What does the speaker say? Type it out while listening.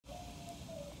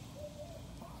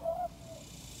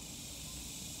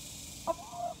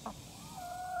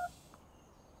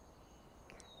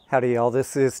Howdy y'all,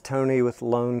 this is Tony with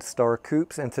Lone Star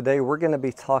Coops, and today we're going to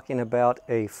be talking about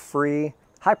a free,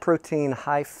 high protein,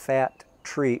 high fat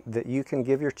treat that you can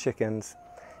give your chickens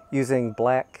using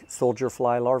black soldier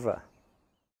fly larvae.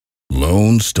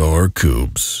 Lone Star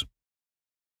Coops.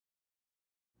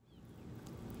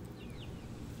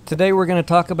 Today we're going to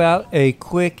talk about a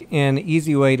quick and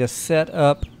easy way to set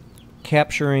up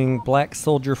capturing black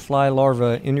soldier fly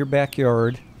larvae in your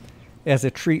backyard as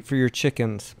a treat for your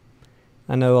chickens.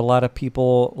 I know a lot of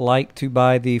people like to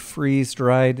buy the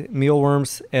freeze-dried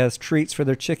mealworms as treats for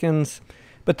their chickens,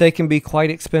 but they can be quite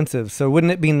expensive. So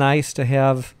wouldn't it be nice to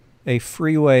have a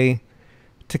free way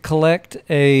to collect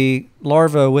a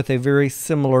larva with a very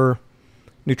similar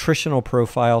nutritional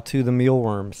profile to the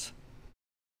mealworms?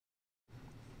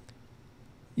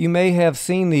 You may have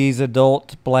seen these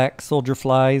adult black soldier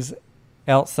flies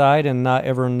outside and not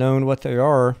ever known what they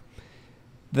are.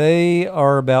 They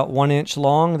are about 1 inch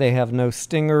long, they have no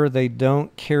stinger, they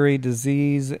don't carry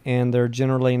disease, and they're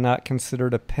generally not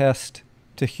considered a pest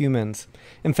to humans.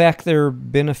 In fact, they're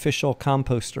beneficial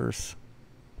composters.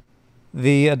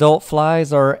 The adult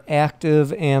flies are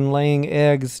active and laying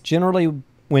eggs generally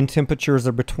when temperatures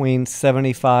are between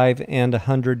 75 and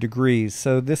 100 degrees.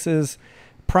 So this is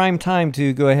prime time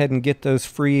to go ahead and get those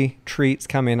free treats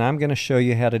coming. I'm going to show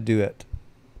you how to do it.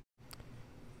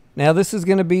 Now this is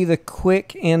going to be the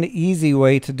quick and easy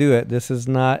way to do it. This is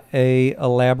not a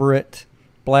elaborate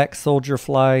black soldier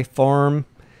fly farm.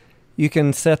 You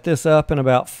can set this up in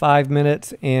about 5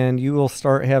 minutes and you will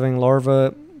start having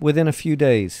larvae within a few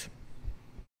days.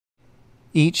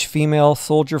 Each female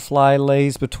soldier fly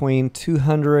lays between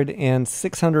 200 and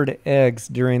 600 eggs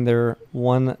during their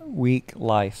 1 week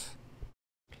life.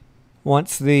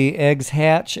 Once the eggs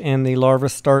hatch and the larvae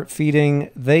start feeding,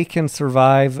 they can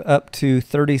survive up to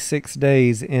 36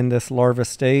 days in this larva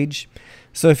stage.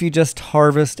 So if you just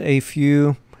harvest a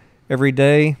few every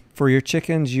day for your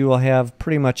chickens, you will have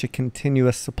pretty much a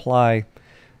continuous supply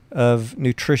of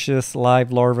nutritious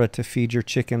live larvae to feed your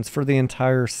chickens for the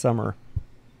entire summer.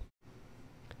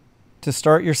 To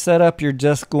start your setup, you're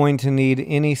just going to need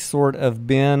any sort of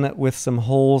bin with some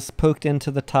holes poked into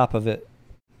the top of it.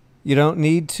 You don't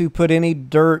need to put any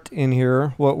dirt in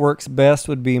here. What works best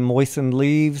would be moistened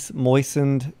leaves,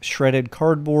 moistened shredded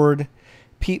cardboard,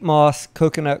 peat moss,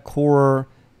 coconut coir,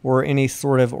 or any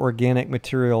sort of organic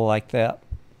material like that.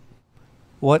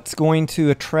 What's going to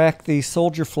attract these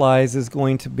soldier flies is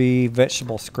going to be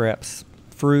vegetable scraps,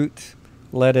 fruit,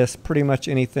 lettuce, pretty much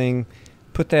anything.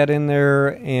 Put that in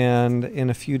there, and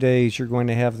in a few days you're going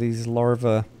to have these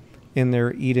larvae in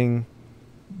there eating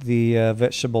the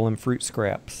vegetable and fruit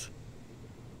scraps.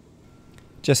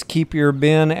 Just keep your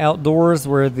bin outdoors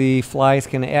where the flies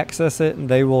can access it, and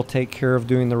they will take care of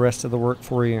doing the rest of the work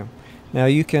for you. Now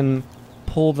you can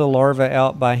pull the larvae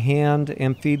out by hand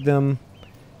and feed them.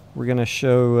 We're going to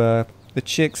show the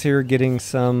chicks here getting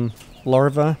some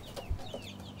larvae.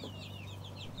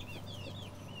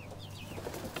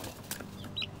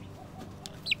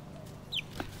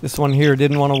 This one here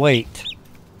didn't want to wait.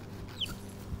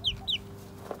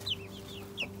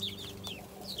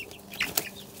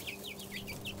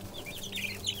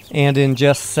 And in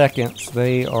just seconds,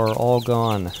 they are all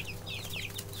gone.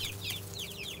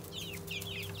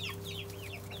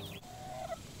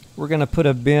 We're going to put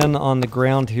a bin on the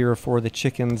ground here for the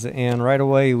chickens, and right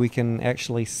away we can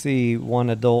actually see one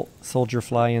adult soldier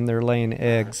fly in there laying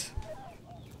eggs.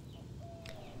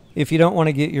 If you don't want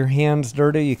to get your hands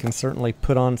dirty, you can certainly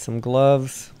put on some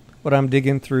gloves. What I'm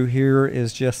digging through here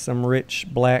is just some rich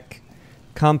black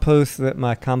compost that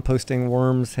my composting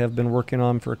worms have been working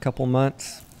on for a couple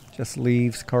months. Just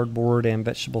leaves, cardboard, and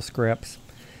vegetable scraps.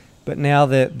 But now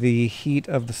that the heat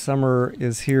of the summer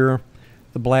is here,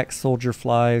 the black soldier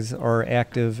flies are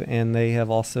active, and they have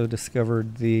also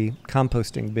discovered the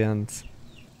composting bins.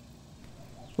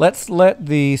 Let's let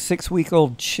the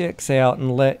 6-week-old chicks out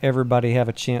and let everybody have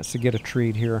a chance to get a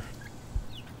treat here.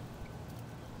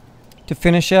 To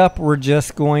finish up, we're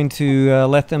just going to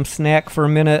let them snack for a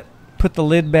minute. Put the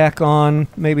lid back on,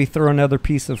 maybe throw another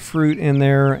piece of fruit in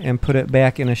there and put it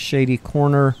back in a shady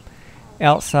corner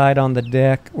outside on the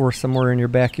deck or somewhere in your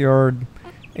backyard,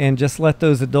 and just let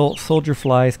those adult soldier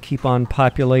flies keep on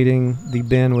populating the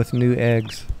bin with new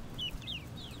eggs.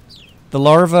 The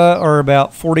larvae are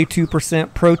about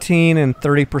 42% protein and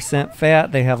 30%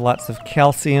 fat. They have lots of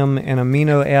calcium and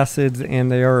amino acids,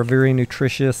 and they are a very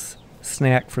nutritious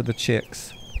snack for the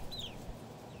chicks.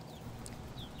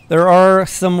 There are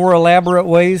some more elaborate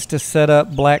ways to set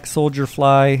up black soldier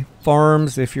fly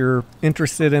farms. If you're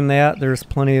interested in that, there's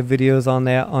plenty of videos on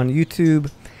that on YouTube.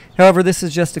 However, this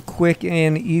is just a quick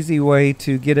and easy way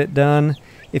to get it done.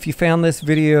 If you found this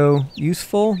video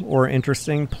useful or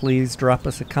interesting, please drop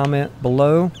us a comment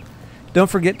below. Don't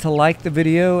forget to like the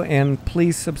video and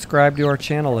please subscribe to our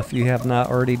channel if you have not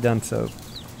already done so.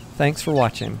 Thanks for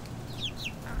watching.